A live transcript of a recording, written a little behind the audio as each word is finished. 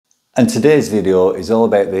And today's video is all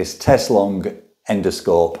about this Teslong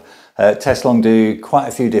endoscope. Teslong do quite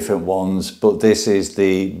a few different ones, but this is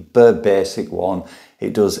the basic one.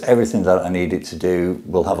 It does everything that I need it to do.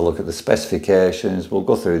 We'll have a look at the specifications, we'll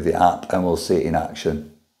go through the app and we'll see it in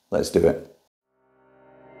action. Let's do it.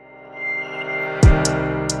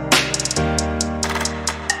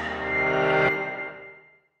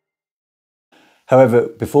 However,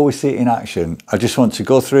 before we see it in action, I just want to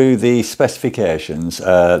go through the specifications,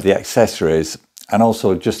 the accessories, and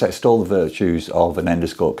also just extol the virtues of an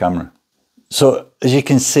endoscope camera. So, as you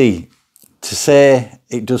can see, to say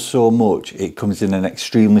it does so much, it comes in an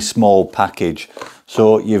extremely small package.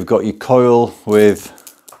 So you've got your coil with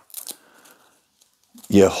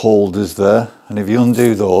your holders there, and if you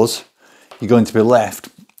undo those, you're going to be left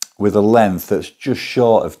with a length that's just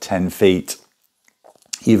short of 10 feet.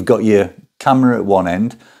 You've got your camera at one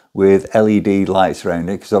end with LED lights around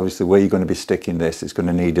it, because obviously where you're going to be sticking this, it's going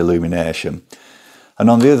to need illumination. And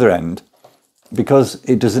on the other end, because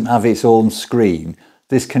it doesn't have its own screen,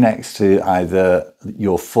 this connects to either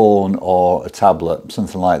your phone or a tablet,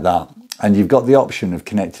 something like that. And you've got the option of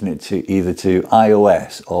connecting it to either to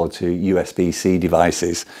iOS or to USB-C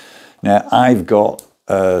devices. Now, I've got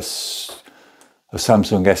a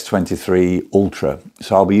Samsung S23 Ultra,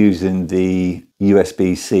 so I'll be using the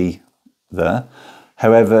USB-C there.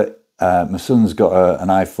 However, my son's got an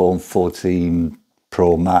iPhone 14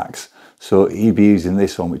 Pro Max, so he'd be using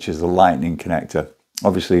this one, which is the lightning connector.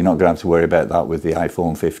 Obviously, you're not going to have to worry about that with the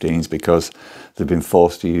iPhone 15s because they've been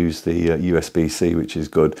forced to use the USB-C, which is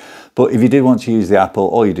good. But if you do want to use the Apple,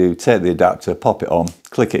 all you do, take the adapter, pop it on,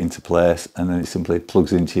 click it into place, and then it simply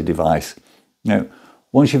plugs into your device. Now,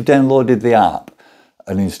 once you've downloaded the app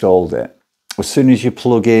and installed it, as soon as you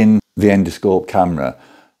plug in the endoscope camera,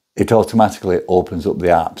 it automatically opens up the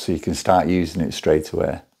app so you can start using it straight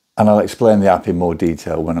away. And I'll explain the app in more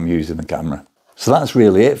detail when I'm using the camera. So that's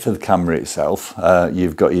really it for the camera itself.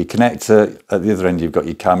 You've got your connector, at the other end you've got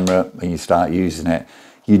your camera, and you start using it.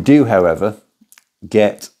 You do, however,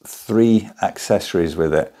 get 3 accessories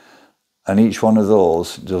with it, and each one of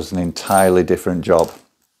those does an entirely different job.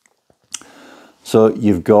 So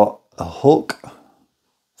you've got a hook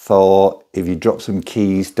for if you drop some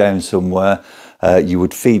keys down somewhere, you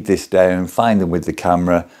would feed this down, find them with the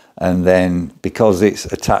camera, and then because it's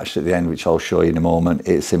attached at the end, which I'll show you in a moment,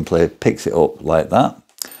 it simply picks it up like that.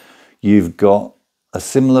 You've got a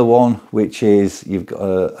similar one, which is you've got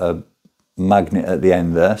a magnet at the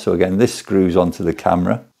end there. So again, this screws onto the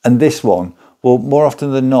camera. And this one, well, more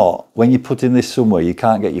often than not, when you're putting this somewhere, you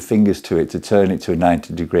can't get your fingers to it to turn it to a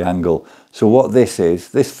 90-degree angle. So what this is,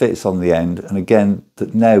 this fits on the end. And again,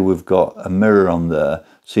 now we've got a mirror on there.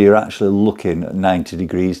 So you're actually looking at 90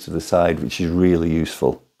 degrees to the side, which is really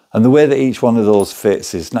useful. And the way that each one of those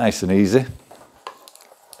fits is nice and easy.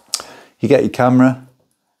 You get your camera,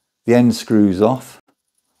 the end screws off,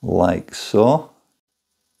 like so.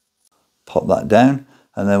 Pop that down,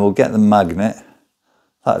 and then we'll get the magnet.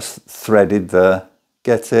 That's threaded there.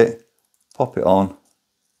 Get it, pop it on,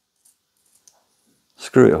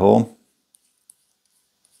 screw it home.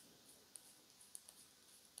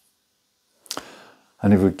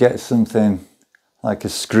 And if we get something like a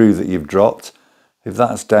screw that you've dropped, if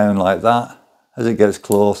that's down like that, as it gets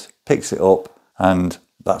close, picks it up, and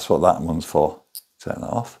that's what that one's for. Take that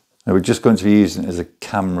off. Now we're just going to be using it as a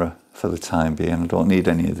camera for the time being. I don't need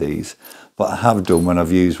any of these, but I have done when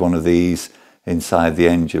I've used one of these inside the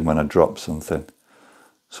engine when I drop something.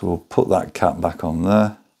 So we'll put that cap back on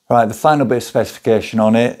there. Right, the final bit of specification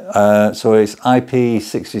on it, so it's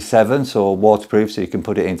IP67, so waterproof, so you can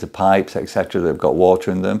put it into pipes, etc. that have got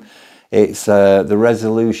water in them. It's the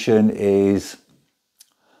resolution is,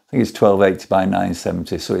 I think it's 1280 by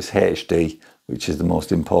 970, so it's HD, which is the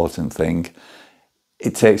most important thing.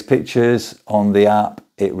 It takes pictures on the app,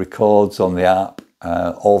 it records on the app,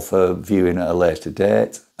 all for viewing at a later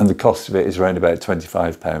date. And the cost of it is around about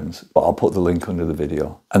 £25, but I'll put the link under the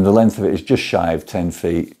video. And the length of it is just shy of 10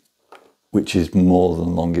 feet, which is more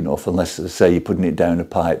than long enough, unless, say, you're putting it down a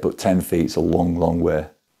pipe, but 10 feet's a long, long way.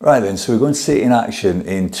 Right then, so we're going to see it in action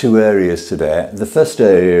in 2 areas today. The first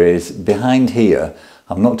area is behind here.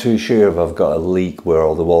 I'm not too sure if I've got a leak where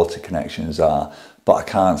all the water connections are, but I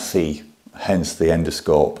can't see, hence the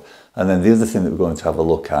endoscope. And then the other thing that we're going to have a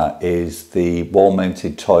look at is the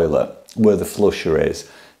wall-mounted toilet, where the flusher is.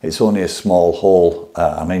 It's only a small hole,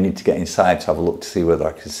 and I need to get inside to have a look to see whether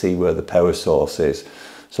I can see where the power source is.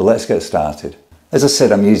 So let's get started. As I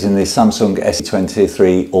said, I'm using the Samsung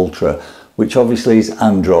S23 Ultra, which obviously is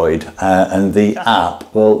Android, and the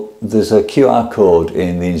app, well, there's a QR code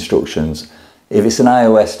in the instructions. If it's an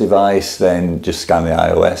iOS device, then just scan the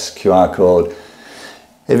iOS QR code.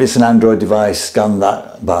 If it's an Android device, scan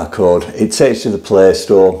that barcode. It takes you to the Play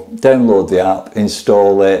Store, download the app,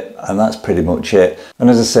 install it, and that's pretty much it. And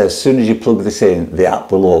as I say, as soon as you plug this in, the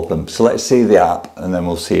app will open. So let's see the app and then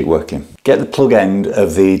we'll see it working. Get the plug end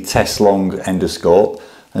of the Teslong endoscope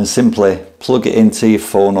and simply plug it into your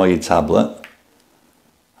phone or your tablet.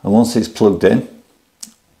 And once it's plugged in,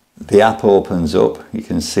 the app opens up. You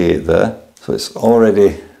can see it there. So it's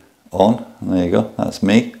already on. And there you go, that's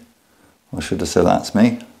me. Or should I say that's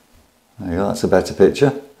me? There you go, that's a better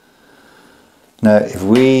picture. Now if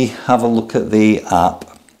we have a look at the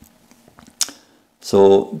app,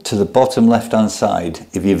 so to the bottom left hand side,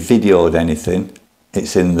 if you've videoed anything,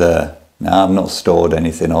 it's in there. Now I've not stored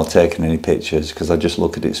anything or taken any pictures because I just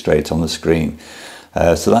look at it straight on the screen.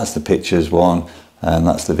 So that's the pictures one and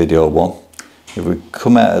that's the video one. If we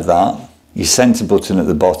come out of that, your center button at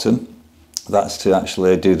the bottom, that's to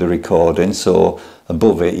actually do the recording. So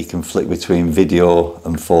above it you can flick between video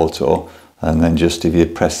and photo, and then just if you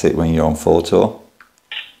press it when you're on photo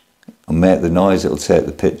and make the noise, it'll take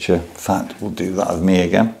the picture. In fact, we'll do that of me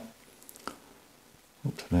again.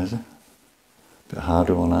 Oops, there's a bit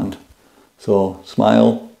harder one hand. So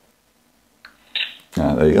smile.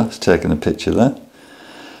 Ah, there you go, it's taking a picture there.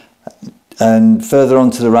 And further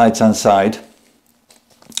on to the right hand side,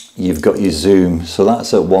 you've got your zoom. So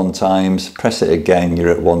that's at 1 times. Press it again, you're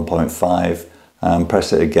at 1.5. And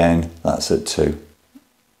press it again, that's at 2.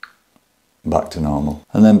 Back to normal.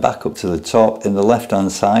 And then back up to the top in the left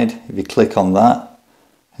hand side, if you click on that,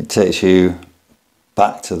 it takes you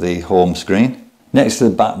back to the home screen. Next to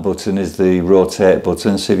the back button is the rotate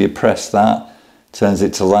button, so if you press that, it turns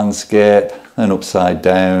it to landscape, then upside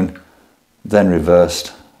down, then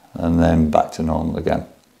reversed, and then back to normal again.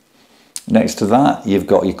 Next to that, you've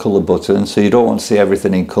got your colour button, so you don't want to see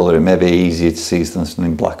everything in colour. It may be easier to see something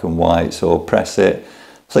in black and white, so press it,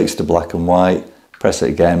 flicks to black and white, press it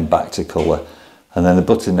again, back to colour. And then the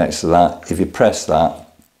button next to that, if you press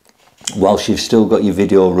that, whilst you've still got your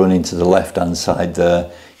video running to the left hand side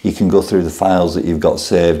there, you can go through the files that you've got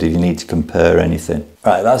saved if you need to compare anything.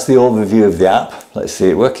 Right, that's the overview of the app. Let's see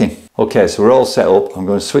it working. Okay, so we're all set up. I'm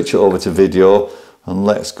going to switch it over to video and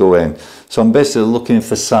let's go in. So I'm basically looking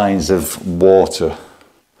for signs of water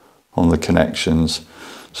on the connections.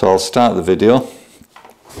 So I'll start the video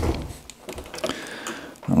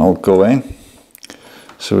and I'll go in.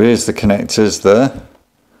 So here's the connectors there,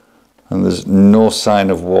 and there's no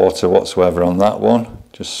sign of water whatsoever on that one.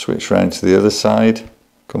 Just switch around to the other side,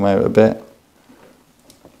 come out a bit.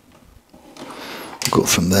 I'll go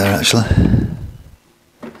from there actually.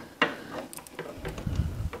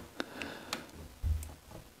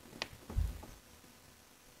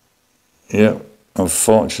 Yep,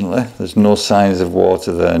 unfortunately there's no signs of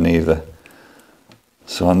water there neither.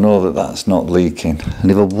 So I know that that's not leaking.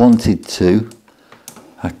 And if I wanted to,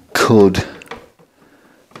 I could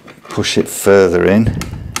push it further in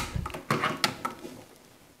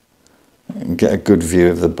and get a good view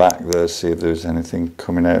of the back there, see if there's anything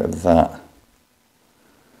coming out of that.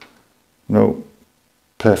 No,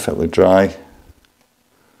 perfectly dry.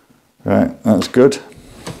 Right, that's good.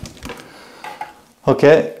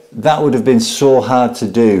 Okay, that would have been so hard to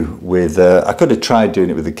do with, I could have tried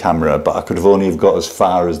doing it with the camera, but I could have only have got as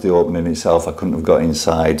far as the opening itself. I couldn't have got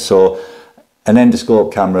inside. So an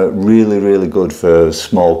endoscope camera, really, really good for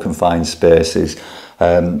small confined spaces,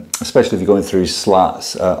 especially if you're going through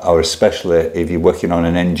slats, or especially if you're working on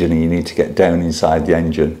an engine and you need to get down inside the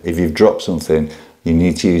engine. If you've dropped something, you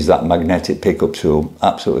need to use that magnetic pickup tool.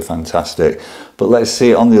 Absolutely fantastic. But let's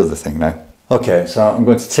see it on the other thing now. Okay, so I'm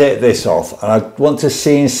going to take this off and I want to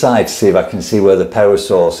see inside to see if I can see where the power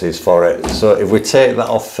source is for it. So if we take that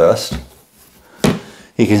off first,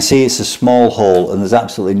 you can see it's a small hole and there's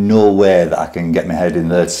absolutely no way that I can get my head in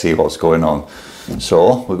there to see what's going on.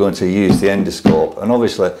 So we're going to use the endoscope, and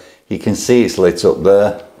obviously you can see it's lit up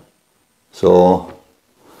there. So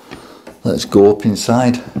let's go up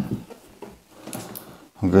inside.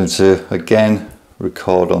 I'm going to again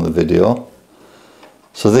record on the video.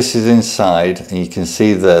 So this is inside and you can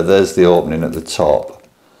see there's the opening at the top.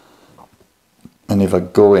 And if I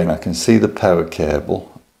go in, I can see the power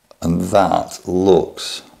cable, and that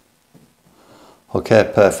looks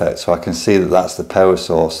okay, perfect. So I can see that that's the power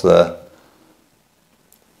source there.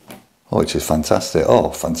 Oh, which is fantastic. Oh,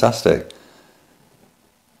 fantastic.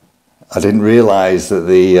 I didn't realise that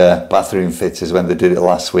the bathroom fitters, when they did it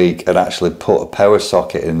last week, had actually put a power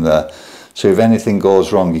socket in there. So if anything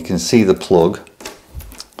goes wrong, you can see the plug.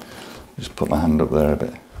 Just put my hand up there a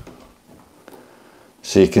bit.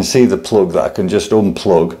 So you can see the plug that I can just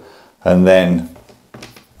unplug, and then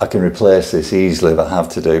I can replace this easily if I have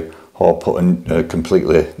to do, or put a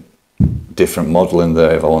completely different model in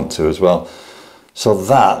there if I want to as well. So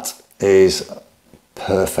that is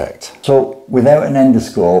perfect. So without an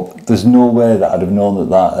endoscope, there's no way that I'd have known that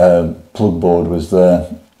that plug board was there.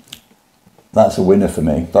 That's a winner for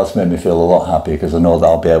me. That's made me feel a lot happier because I know that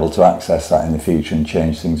I'll be able to access that in the future and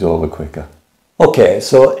change things over quicker. Okay,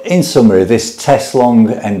 so in summary, this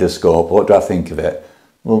Teslong endoscope, what do I think of it?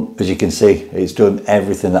 Well, as you can see, it's done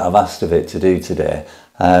everything that I've asked of it to do today.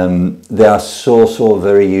 They are so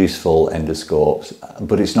very useful endoscopes,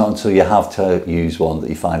 but it's not until you have to use one that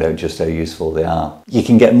you find out just how useful they are. You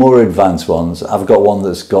can get more advanced ones. I've got one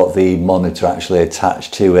that's got the monitor actually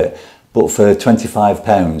attached to it, but for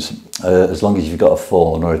 £25, as long as you've got a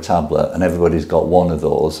phone or a tablet, and everybody's got one of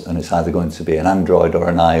those, and it's either going to be an Android or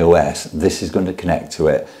an iOS, this is going to connect to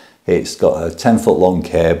it. It's got a 10-foot long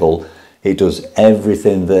cable. It does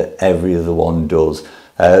everything that every other one does.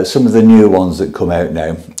 Some of the newer ones that come out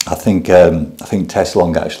now, I think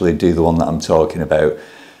Teslong actually do the one that I'm talking about,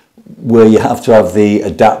 where you have to have the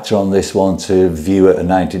adapter on this one to view at a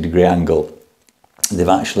 90-degree angle. They've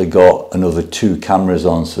actually got another 2 cameras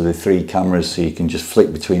on, so they're 3 cameras, so you can just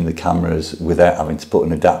flick between the cameras without having to put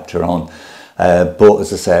an adapter on. But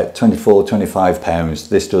as I said, £25,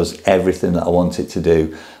 this does everything that I want it to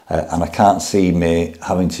do. And I can't see me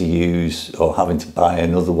having to use or having to buy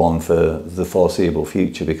another one for the foreseeable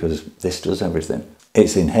future because this does everything.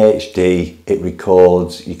 It's in HD, it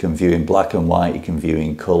records, you can view in black and white, you can view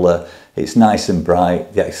in colour. It's nice and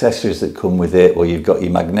bright. The accessories that come with it, well, you've got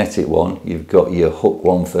your magnetic one, you've got your hook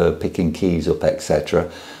one for picking keys up,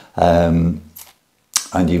 etc.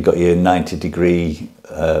 And you've got your 90-degree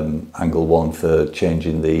angle one for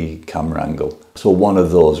changing the camera angle. So one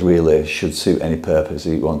of those really should suit any purpose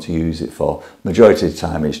that you want to use it for. Majority of the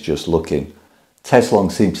time it's just looking.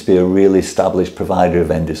 Teslong seems to be a really established provider of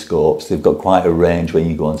endoscopes. They've got quite a range when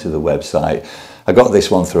you go onto the website. I got this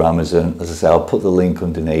one through Amazon. As I say, I'll put the link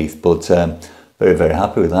underneath, but very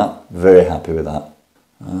happy with that. Very happy with that.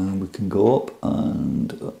 And we can go up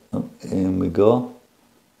and in we go.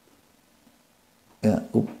 Yeah,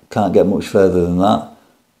 can't get much further than that,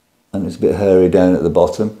 and it's a bit hairy down at the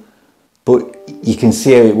bottom, but you can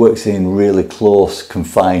see how it works in really close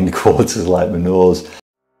confined quarters like my nose.